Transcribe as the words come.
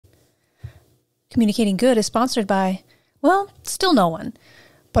Communicating Good is sponsored by, well, still no one.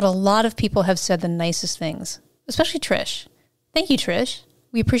 But a lot of people have said the nicest things, especially Trish. Thank you, Trish.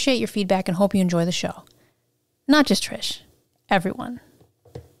 We appreciate your feedback and hope you enjoy the show. Not just Trish, everyone.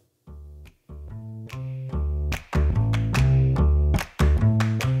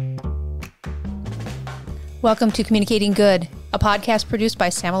 Welcome to Communicating Good, a podcast produced by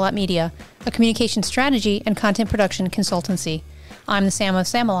Samalot Media, a communication strategy and content production consultancy. I'm the Sam of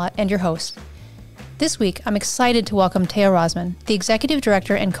Samalot and your host. This week, I'm excited to welcome Taya Rozman, the Executive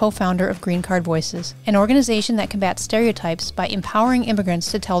Director and co-founder of Green Card Voices, an organization that combats stereotypes by empowering immigrants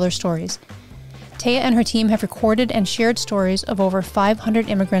to tell their stories. Taya and her team have recorded and shared stories of over 500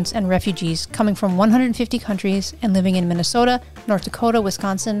 immigrants and refugees coming from 150 countries and living in Minnesota, North Dakota,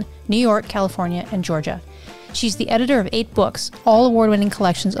 Wisconsin, New York, California, and Georgia. She's the editor of 8 books, all award-winning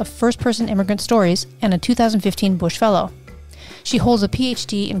collections of first-person immigrant stories, and a 2015 Bush Fellow. She holds a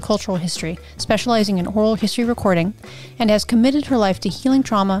PhD in cultural history, specializing in oral history recording, and has committed her life to healing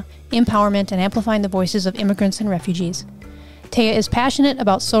trauma, empowerment, and amplifying the voices of immigrants and refugees. Taya is passionate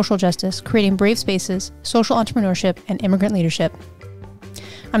about social justice, creating brave spaces, social entrepreneurship, and immigrant leadership.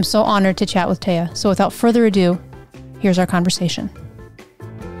 I'm so honored to chat with Taya, so without further ado, here's our conversation.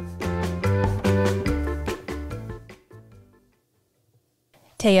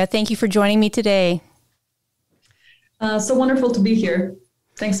 Taya, thank you for joining me today. So wonderful to be here.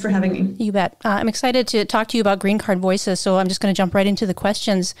 Thanks for having me. You bet. I'm excited to talk to you about Green Card Voices, so I'm just going to jump right into the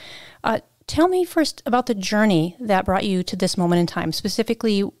questions. Tell me first about the journey that brought you to this moment in time.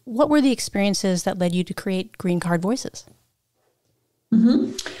 Specifically, what were the experiences that led you to create Green Card Voices?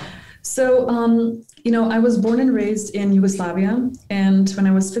 Mm-hmm. So, I was born and raised in Yugoslavia. And when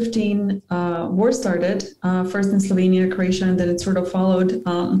I was 15, war started, first in Slovenia, Croatia, and then it sort of followed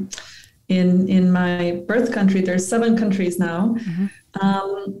in my birth country. There's 7 countries now. Mm-hmm.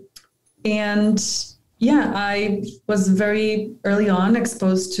 I was very early on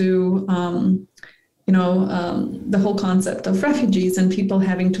exposed to, the whole concept of refugees and people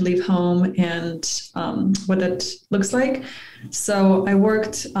having to leave home and what that looks like. So I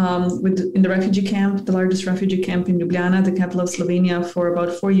worked in the refugee camp, the largest refugee camp in Ljubljana, the capital of Slovenia, for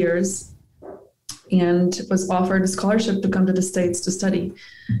about 4 years, and was offered a scholarship to come to the States to study,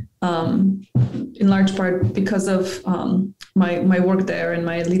 in large part because of my work there and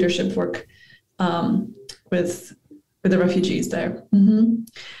my leadership work with the refugees there. Mm-hmm.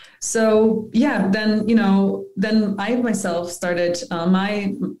 So then I myself started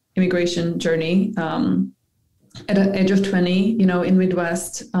my immigration journey at the age of 20, in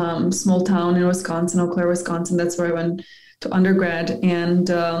Midwest, small town in Wisconsin, Eau Claire, Wisconsin. That's where I went to undergrad. And,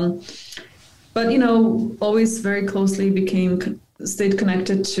 always very closely stayed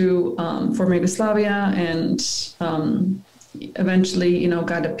connected to former Yugoslavia and eventually,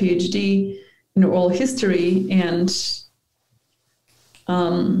 got a PhD in oral history and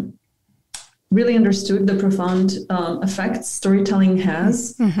really understood the profound effects storytelling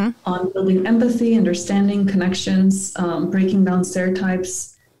has on building empathy, understanding connections, breaking down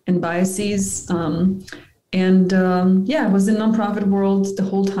stereotypes and biases. I was in nonprofit world the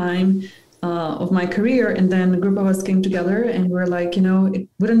whole time of my career. And then a group of us came together and we're like, it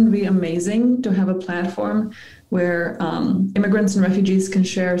wouldn't be amazing to have a platform where immigrants and refugees can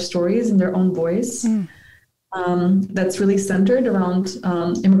share stories in their own voice. That's really centered around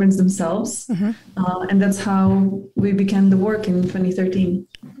immigrants themselves. Mm-hmm. And that's how we began the work in 2013.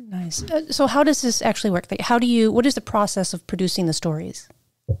 Nice. So how does this actually work? What is the process of producing the stories?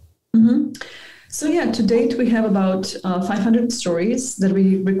 Mm-hmm. So to date, we have about 500 stories that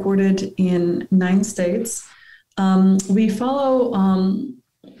we recorded in 9 states. We follow,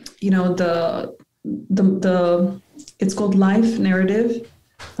 it's called life narrative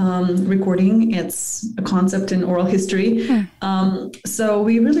recording. It's a concept in oral history. So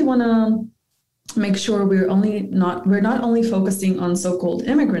we really want to make sure we're not only focusing on so-called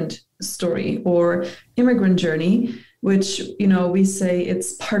immigrant story or immigrant journey, which, we say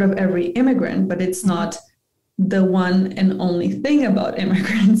it's part of every immigrant, but it's not the one and only thing about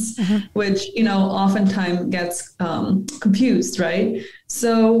immigrants, which, oftentimes gets confused, right?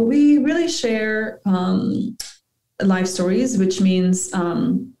 So we really share life stories, which means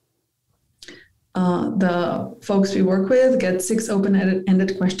the folks we work with get 6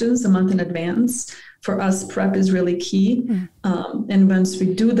 open-ended questions a month in advance. For us, prep is really key. And once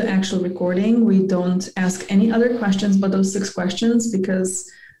we do the actual recording, we don't ask any other questions but those 6 questions because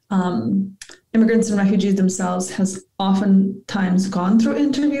immigrants and refugees themselves has oftentimes gone through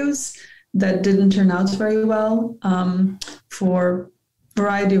interviews that didn't turn out very well for a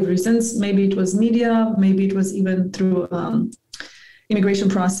variety of reasons. Maybe it was media, maybe it was even through immigration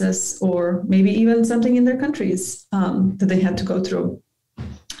process, or maybe even something in their countries that they had to go through.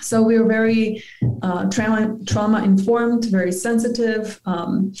 So we were very trauma informed, very sensitive.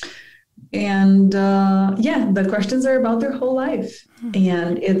 The questions are about their whole life.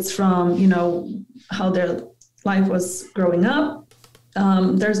 And it's from, how their life was growing up.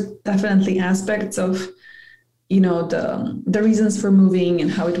 There's definitely aspects of, the reasons for moving and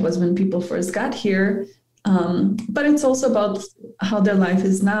how it was when people first got here. But it's also about how their life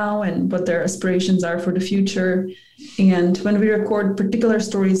is now and what their aspirations are for the future. And when we record particular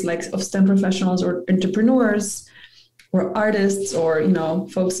stories like of STEM professionals or entrepreneurs or artists or,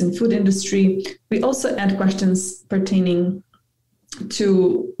 folks in food industry, we also add questions pertaining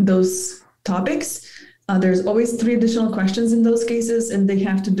to those topics. There's always 3 additional questions in those cases, and they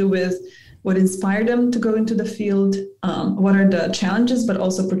have to do with what inspired them to go into the field, what are the challenges, but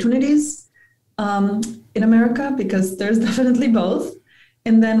also opportunities in America, because there's definitely both.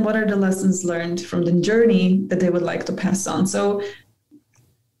 And then what are the lessons learned from the journey that they would like to pass on? So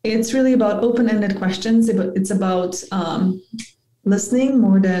it's really about open-ended questions. It's about listening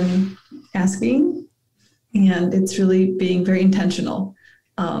more than asking. And it's really being very intentional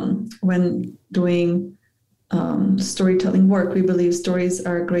when doing storytelling work. We believe stories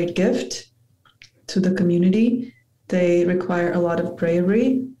are a great gift to the community. They require a lot of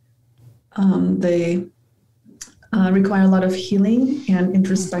bravery. They require a lot of healing and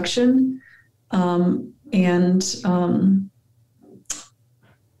introspection.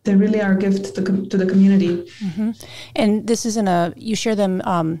 They really are a gift to the community. Mm-hmm. And this is you share them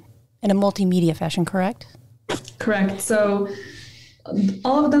in a multimedia fashion, correct? Correct. So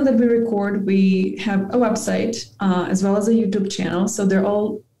all of them that we record, we have a website as well as a YouTube channel. So they're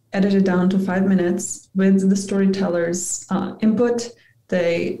all edited down to 5 minutes with the storyteller's input.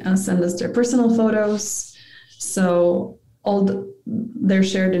 They send us their personal photos. So they're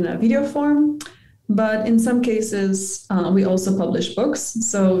shared in a video form. But in some cases, we also publish books.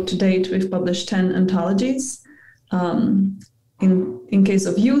 So to date, we've published 10 anthologies. In case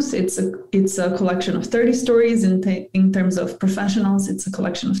of youth, it's a collection of 30 stories. In terms of professionals, it's a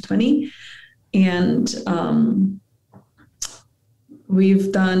collection of 20. And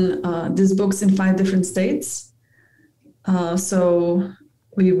we've done these books in 5 different states. So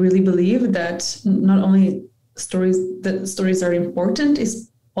we really believe that not only stories are important, it's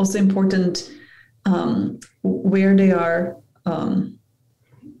also important where they are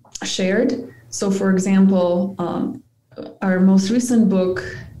shared. So, for example, our most recent book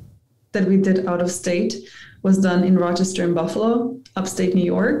that we did out of state was done in Rochester and Buffalo, upstate New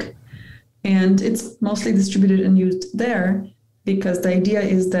York. And it's mostly distributed and used there because the idea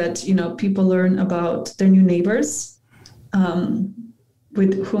is that, people learn about their new neighbors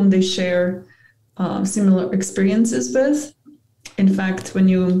with whom they share similar experiences with. In fact, when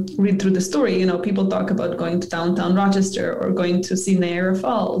you read through the story, people talk about going to downtown Rochester or going to see Niagara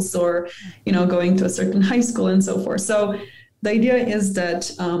Falls or, going to a certain high school and so forth. So the idea is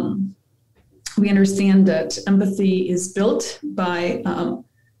that we understand that empathy is built by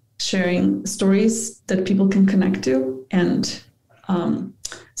sharing stories that people can connect to, and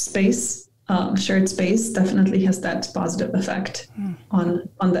shared space definitely has that positive effect on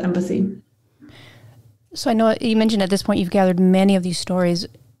the empathy. So I know you mentioned at this point you've gathered many of these stories.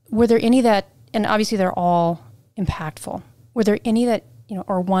 Were there any that, and obviously they're all impactful, were there any that,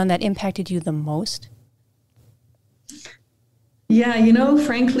 or one that impacted you the most? Yeah,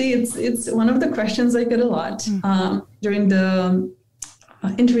 frankly, it's one of the questions I get a lot during the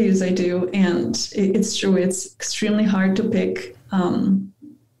interviews I do. And it's true, it's extremely hard to pick,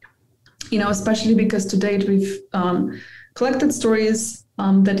 especially because to date we've collected stories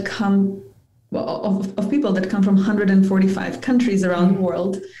that come of people that come from 145 countries around the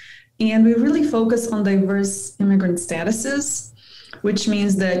world. And we really focus on diverse immigrant statuses, which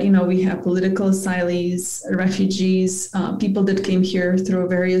means that, we have political asylees, refugees, people that came here through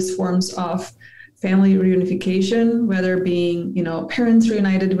various forms of family reunification, whether being, parents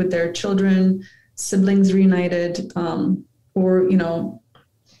reunited with their children, siblings reunited, or,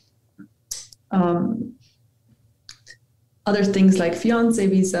 other things like fiancé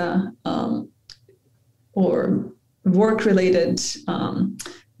visa, or work-related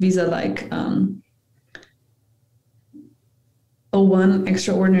visa like O1,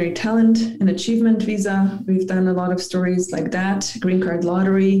 extraordinary talent and achievement visa. We've done a lot of stories like that, green card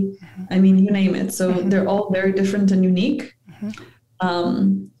lottery. I mean, you name it. So they're all very different and unique. I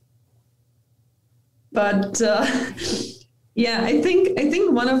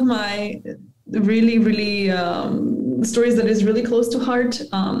think one of my really, really stories that is really close to heart.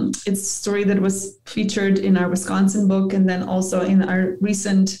 It's a story that was featured in our Wisconsin book and then also in our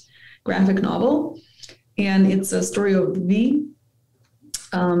recent graphic novel. And it's a story of V,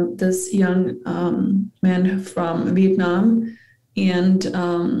 this young man from Vietnam. And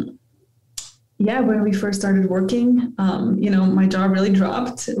when we first started working, my jaw really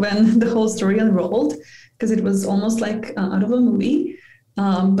dropped when the whole story unrolled, because it was almost like out of a movie.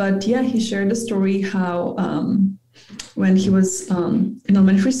 But he shared a story how when he was in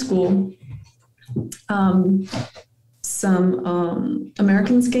elementary school, some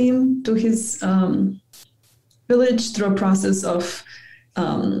Americans came to his village through a process of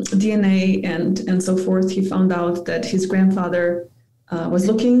DNA and so forth. He found out that his grandfather was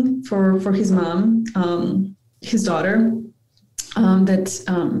looking for his mom, his daughter,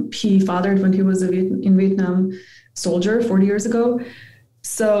 that he fathered when he was in Vietnam soldier 40 years ago.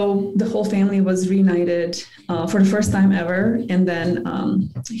 So the whole family was reunited for the first time ever. And then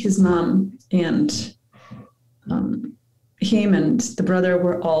his mom and him and the brother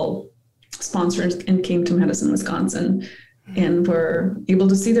were all sponsors and came to Madison, Wisconsin, and were able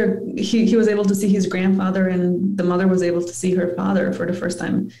to see he was able to see his grandfather, and the mother was able to see her father for the first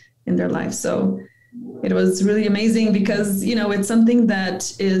time in their life. So it was really amazing because, it's something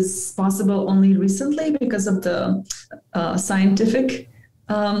that is possible only recently because of the scientific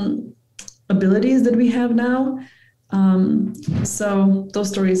abilities that we have now. So those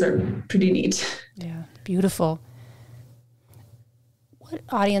stories are pretty neat. Yeah, beautiful. What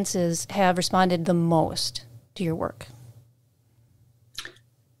audiences have responded the most to your work?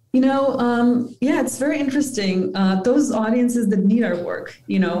 It's very interesting. Those audiences that need our work,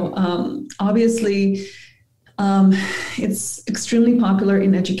 obviously, it's extremely popular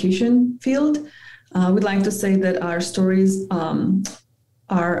in education field. We'd like to say that our stories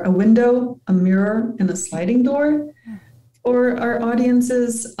are a window, a mirror, and a sliding door for our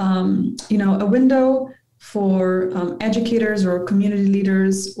audiences. A window for educators or community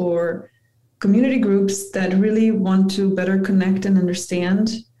leaders or community groups that really want to better connect and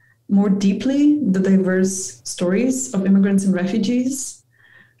understand more deeply the diverse stories of immigrants and refugees,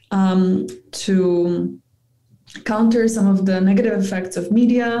 to counter some of the negative effects of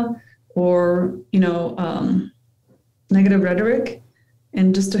media or, negative rhetoric,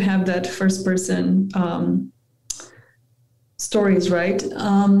 and just to have that first person stories, right?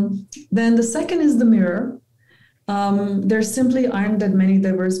 Then the second is the mirror. There simply aren't that many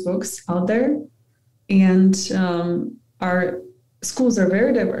diverse books out there, and our schools are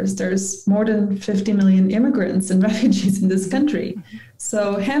very diverse. There's more than 50 million immigrants and refugees in this country.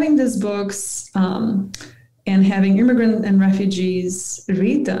 So having these books and having immigrants and refugees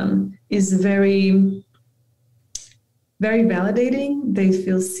read them is very, very validating. They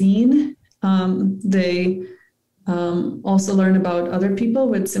feel seen. They also learn about other people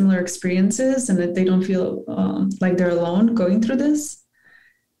with similar experiences, and that they don't feel like they're alone going through this.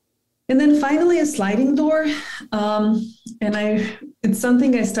 And then finally, a sliding door. It's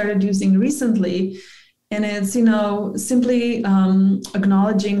something I started using recently. And it's, simply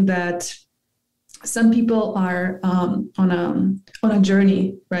acknowledging that some people are on a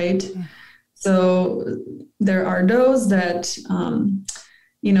journey, right? Mm-hmm. So there are those that,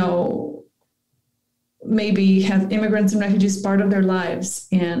 maybe have immigrants and refugees part of their lives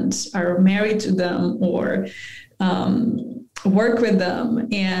and are married to them or work with them,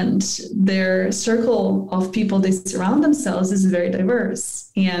 and their circle of people they surround themselves is very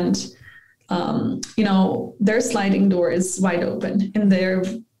diverse, and their sliding door is wide open, and they're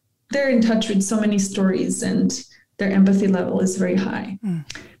in touch with so many stories, and their empathy level is very high.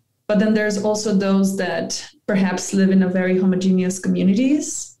 But then there's also those that perhaps live in a very homogeneous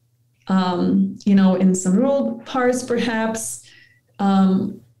communities, in some rural parts, perhaps,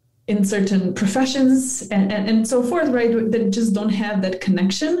 in certain professions and so forth, right, that just don't have that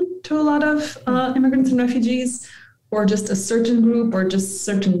connection to a lot of immigrants and refugees, or just a certain group or just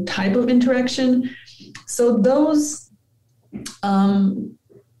certain type of interaction. So those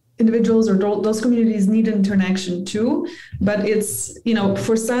individuals or those communities need interaction too. But it's,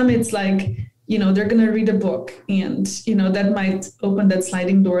 for some, it's like, they're going to read a book and, that might open that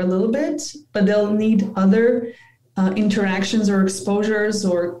sliding door a little bit, but they'll need other interactions or exposures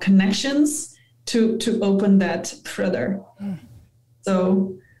or connections to open that further.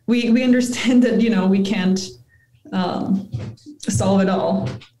 So we understand that, we can't solve it all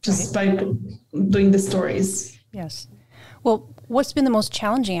just by doing the stories. Yes. Well, what's been the most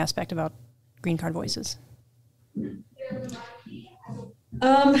challenging aspect about Green Card Voices?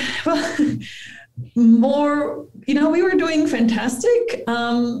 More, we were doing fantastic.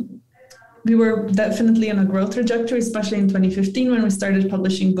 we were definitely on a growth trajectory, especially in 2015 when we started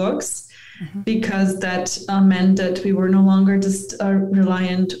publishing books, because that meant that we were no longer just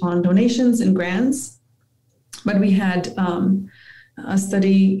reliant on donations and grants, but we had a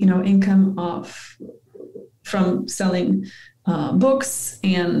steady, income from selling books,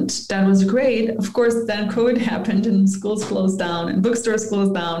 and that was great. Of course, then COVID happened and schools closed down and bookstores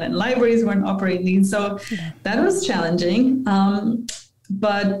closed down and libraries weren't operating. So that was challenging.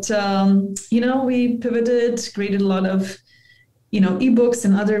 But we pivoted, created a lot of, ebooks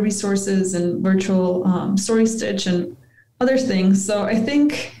and other resources and virtual story stitch and other things. So I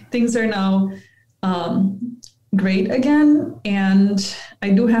think things are now great again. And I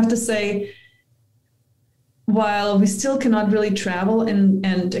do have to say, while we still cannot really travel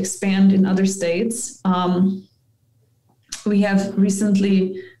and expand in other states, we have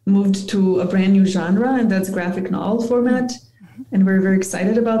recently moved to a brand new genre, and that's graphic novel format. And we're very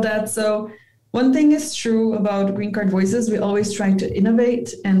excited about that. So one thing is true about Green Card Voices. We always try to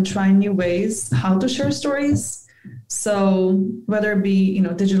innovate and try new ways how to share stories. So whether it be,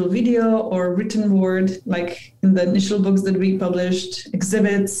 digital video or written word, like in the initial books that we published,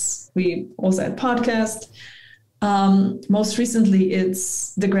 exhibits, we also had podcast. Most recently,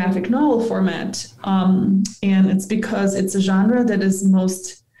 it's the graphic novel format. And it's because it's a genre that is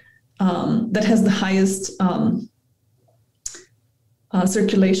that has the highest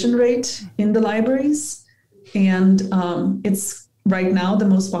circulation rate in the libraries. And it's right now the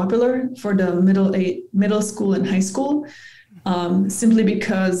most popular for the middle school and high school, simply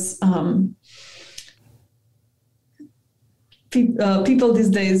because people these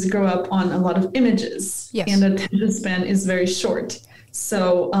days grow up on a lot of images, and the attention span is very short.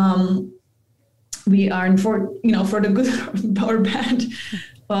 So we are for the good or bad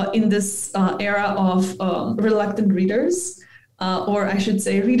in this era of reluctant readers, or I should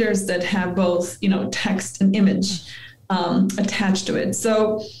say readers that have both text and image attached to it.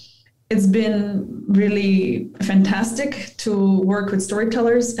 So it's been really fantastic to work with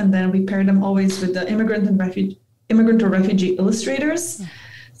storytellers, and then we pair them always with the immigrant or refugee illustrators.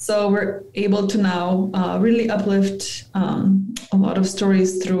 So we're able to now really uplift a lot of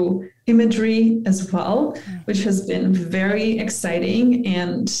stories through imagery as well, which has been very exciting.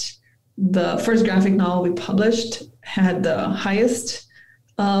 And the first graphic novel we published had the highest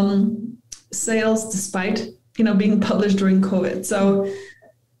sales despite being published during COVID. So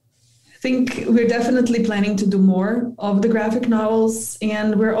I think we're definitely planning to do more of the graphic novels,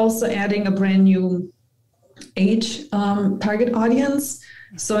 and we're also adding a brand new age target audience.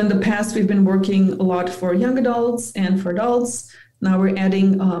 So in the past, we've been working a lot for young adults and for adults. Now we're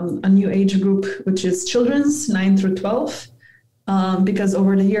adding a new age group, which is children's 9 through 12, because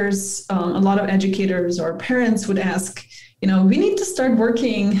over the years, a lot of educators or parents would ask, we need to start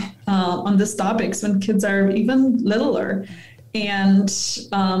working on these topics when kids are even littler. And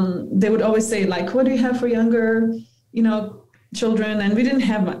they would always say, like, what do you have for younger, children? And we didn't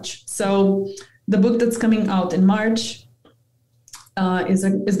have much. So the book that's coming out in March is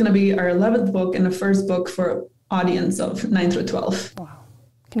going to be our 11th book and the first book for audience of 9 through 12. Wow.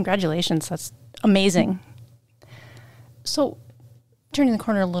 Congratulations. That's amazing. So turning the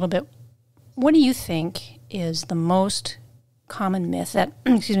corner a little bit, what do you think is the most common myth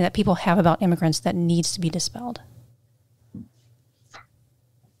that people have about immigrants that needs to be dispelled?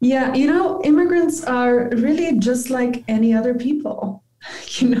 Yeah, immigrants are really just like any other people,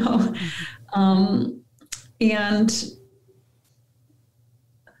 and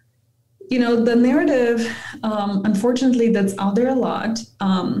the narrative, unfortunately, that's out there a lot.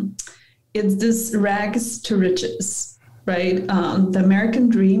 It's this rags to riches, right? The American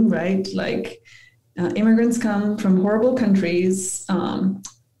dream, right? Like immigrants come from horrible countries,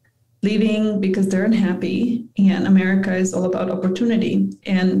 leaving because they're unhappy, and America is all about opportunity.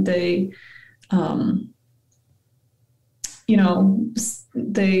 And they,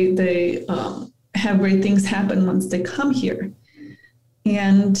 they have great things happen once they come here.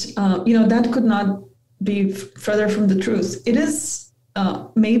 And, that could not be further from the truth. It is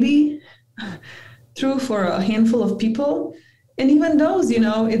maybe true for a handful of people. And even those,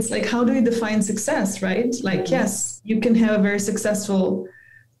 it's like, how do you define success, right? Like, yes, you can have a very successful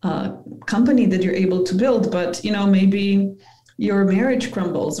company that you're able to build, but, maybe your marriage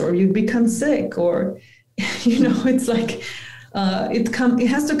crumbles or you become sick or, it's like, it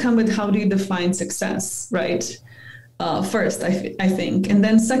has to come with how do you define success, right? First, I think. And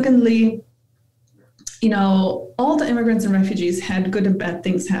then secondly, all the immigrants and refugees had good and bad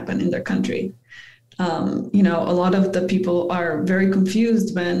things happen in their country. A lot of the people are very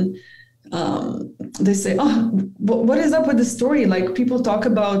confused when they say, oh, what is up with the story? Like, people talk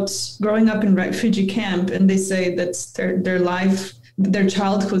about growing up in refugee camp, and they say that their life, their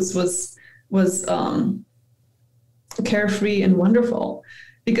childhood was carefree and wonderful.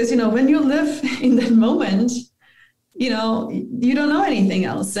 Because, when you live in that moment, you don't know anything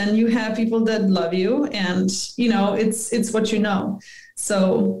else, and you have people that love you, and, it's what you know.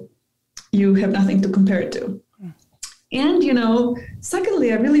 So you have nothing to compare it to. And,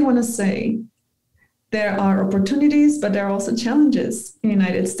 secondly, I really want to say there are opportunities, but there are also challenges in the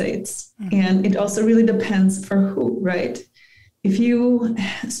United States. And it also really depends for who, right? If you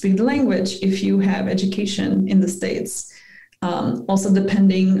speak the language, if you have education in the States, also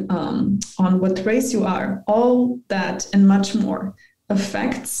depending on what race you are, all that and much more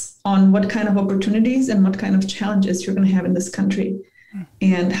affects on what kind of opportunities and what kind of challenges you're going to have in this country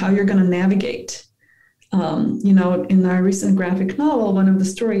and how you're going to navigate. In our recent graphic novel, one of the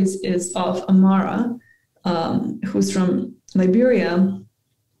stories is of Amara, who's from Liberia.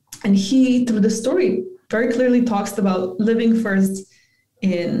 And he, through the story, very clearly talks about living first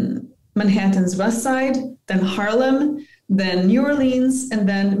in Manhattan's West Side, then Harlem, then New Orleans, and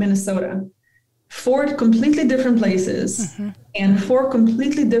then Minnesota. 4 completely different places and 4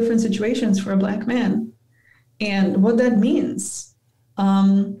 completely different situations for a Black man. And what that means.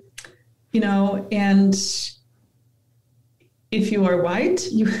 And if you are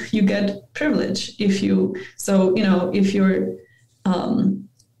white, you get privilege. If you're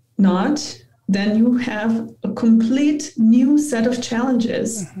not, then you have a complete new set of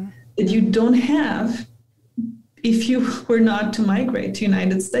challenges that you don't have if you were not to migrate to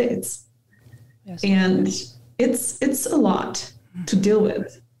United States. Yes. And it's a lot to deal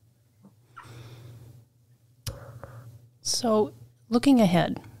with. So looking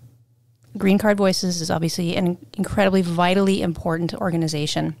ahead, Green Card Voices is obviously an incredibly vitally important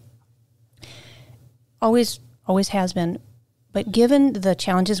organization. Always has been. But given the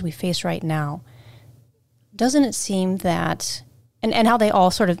challenges we face right now, doesn't it seem that, and how they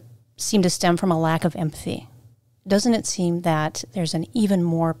all sort of seem to stem from a lack of empathy, doesn't it seem that there's an even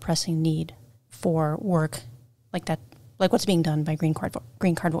more pressing need for work like that, like what's being done by Green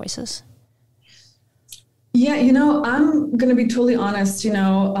Card Voices? Yeah, I'm going to be totally honest. I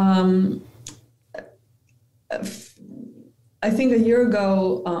think a year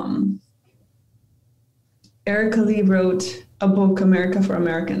ago, Erica Lee wrote a book, America for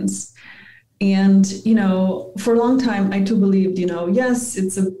Americans. And, for a long time, I too believed, yes,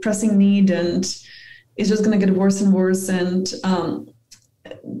 it's a pressing need and it's just going to get worse and worse. And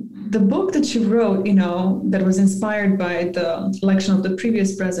the book that she wrote, that was inspired by the election of the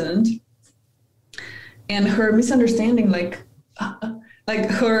previous president, and her misunderstanding, like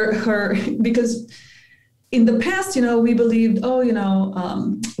her, because in the past, we believed,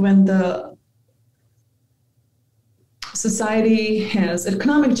 when the society has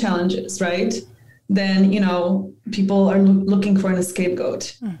economic challenges, right, then, people are looking for a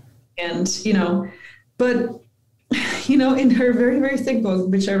scapegoat. And, but, in her very, very thick book,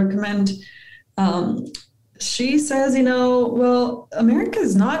 which I recommend, she says, well, America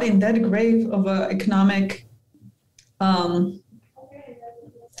is not in that grave of an economic,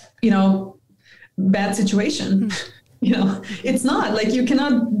 bad situation. It's not, like, you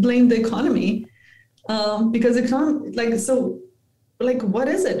cannot blame the economy because what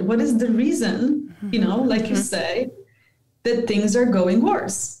is it? What is the reason, you say, that things are going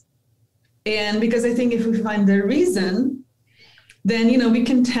worse? And because I think if we find the reason, then, we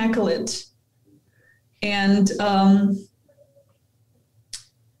can tackle it. And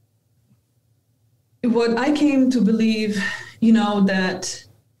what I came to believe, that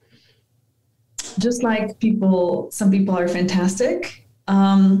just like some people are fantastic,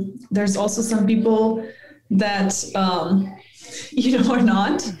 there's also some people that, are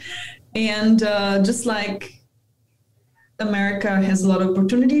not. And just like America has a lot of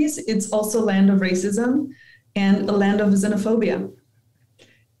opportunities, it's also a land of racism and a land of xenophobia.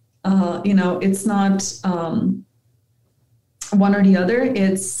 It's not one or the other.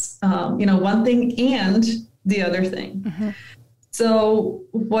 It's, one thing and the other thing. So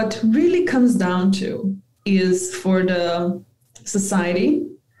what really comes down to is for the society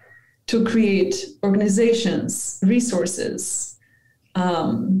to create organizations, resources,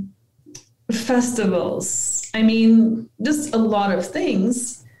 festivals, just a lot of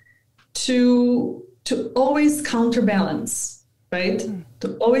things to always counterbalance, right?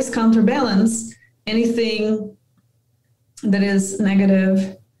 To always counterbalance anything that is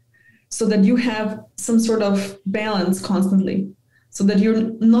negative, so that you have some sort of balance constantly, so that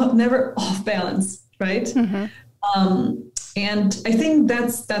you're never off balance, right? And I think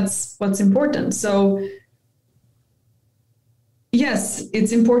that's what's important. So yes,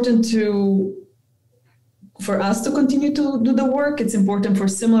 it's important for us to continue to do the work. It's important for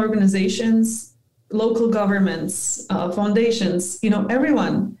similar organizations, local governments, foundations,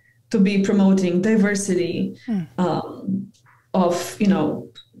 everyone to be promoting diversity of,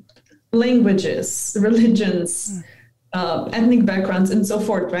 languages, religions, ethnic backgrounds, and so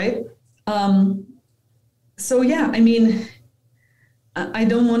forth, right? So yeah, I mean, I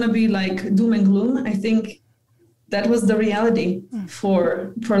don't want to be like doom and gloom. I think that was the reality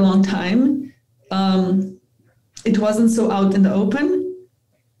for a long time. It wasn't so out in the open,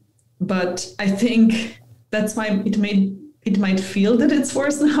 but I think that's why it might feel that it's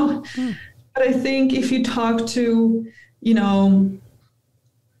worse now. But I think if you talk to,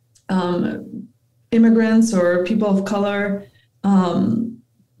 immigrants or people of color,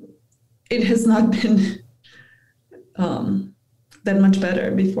 it has not been that much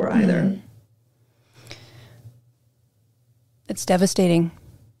better before either. It's devastating.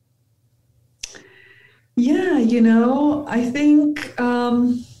 Yeah, I think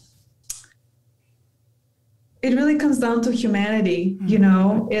it really comes down to humanity.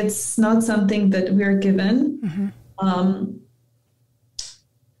 It's not something that we're given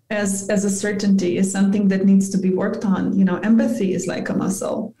as a certainty. It's something that needs to be worked on. Empathy is like a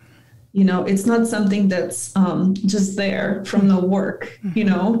muscle. It's not something that's just there from no work,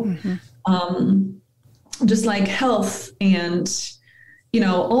 just like health and,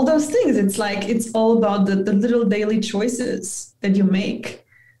 all those things. It's like, it's all about the little daily choices that you make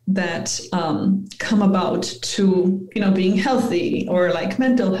that come about to, being healthy or like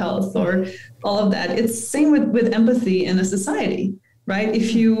mental health or all of that. It's the same with empathy in a society, right?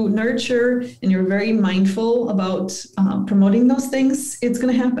 If you nurture and you're very mindful about promoting those things, it's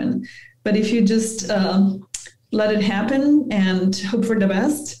going to happen. But if you just let it happen and hope for the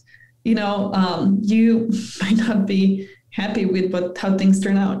best, you might not be happy with how things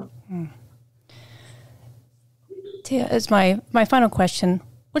turn out. Tia, as my final question,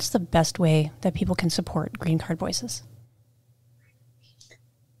 what's the best way that people can support Green Card Voices?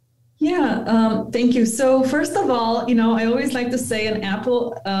 Yeah, thank you. So first of all, I always like to say an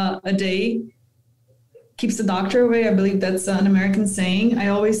apple a day keeps the doctor away. I believe that's an American saying. I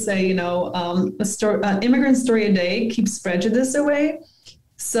always say, an immigrant story a day keeps prejudice away.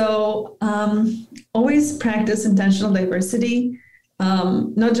 So always practice intentional diversity,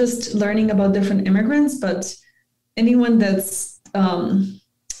 not just learning about different immigrants, but anyone that's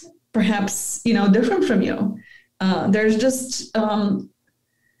perhaps, different from you. There's just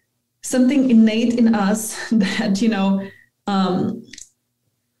something innate in us that,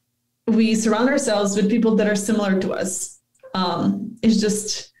 we surround ourselves with people that are similar to us. It's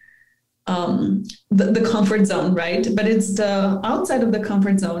just the comfort zone, right? But it's the outside of the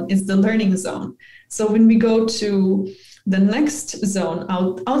comfort zone is the learning zone. So when we go to the next zone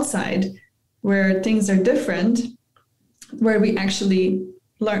outside where things are different, where we actually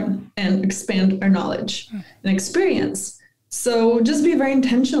learn and expand our knowledge and experience. So just be very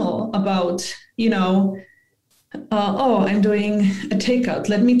intentional about, I'm doing a takeout.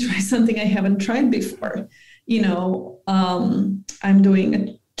 Let me try something I haven't tried before. I'm doing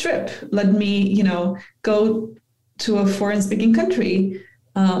a trip. Let me, go to a foreign speaking country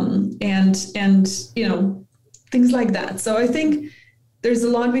and things like that. So I think there's a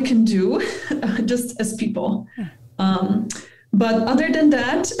lot we can do just as people. But other than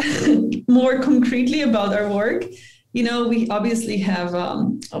that, more concretely about our work, we obviously have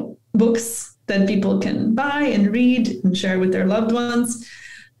books that people can buy and read and share with their loved ones.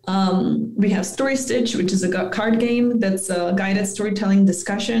 We have Story Stitch, which is a card game that's a guided storytelling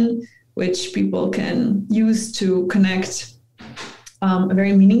discussion, which people can use to connect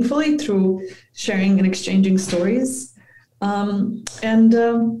very meaningfully through sharing and exchanging stories.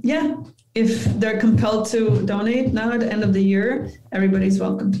 If they're compelled to donate now at the end of the year, everybody's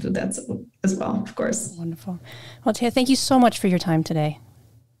welcome to do that as well, of course. Wonderful. Well, Tia, thank you so much for your time today.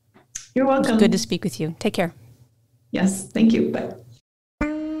 You're welcome. It's good to speak with you. Take care. Yes, thank you. Bye.